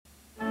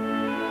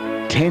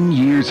10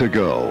 years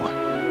ago,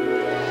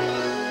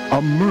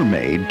 a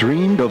mermaid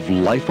dreamed of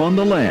life on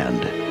the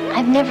land.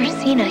 I've never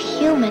seen a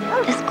human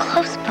this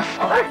close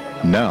before.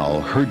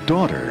 Now her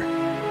daughter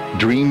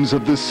dreams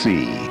of the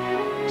sea.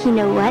 You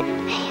know what?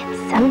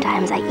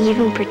 Sometimes I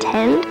even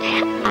pretend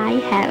I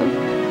have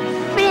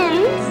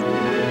fins.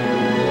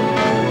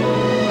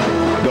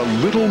 The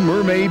Little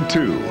Mermaid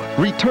 2,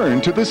 Return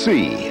to the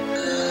Sea.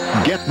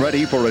 Get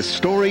ready for a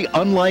story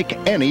unlike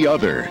any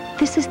other.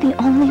 This is the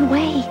only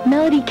way.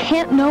 Melody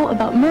can't know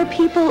about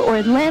merpeople or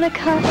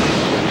Atlantica.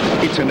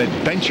 It's an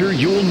adventure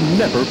you'll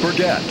never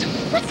forget.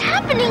 What's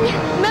happening?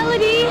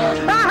 Melody!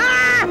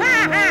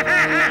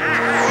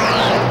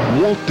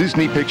 Walt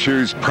Disney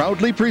Pictures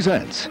proudly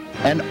presents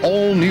an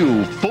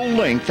all-new,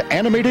 full-length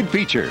animated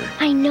feature.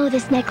 I know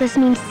this necklace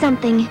means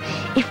something.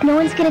 If no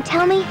one's gonna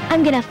tell me,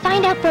 I'm gonna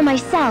find out for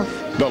myself.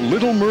 The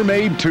Little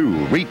Mermaid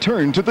 2,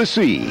 Return to the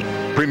Sea.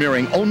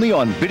 Premiering only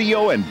on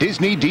video and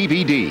Disney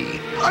DVD.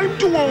 I'm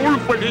too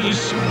old for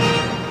this.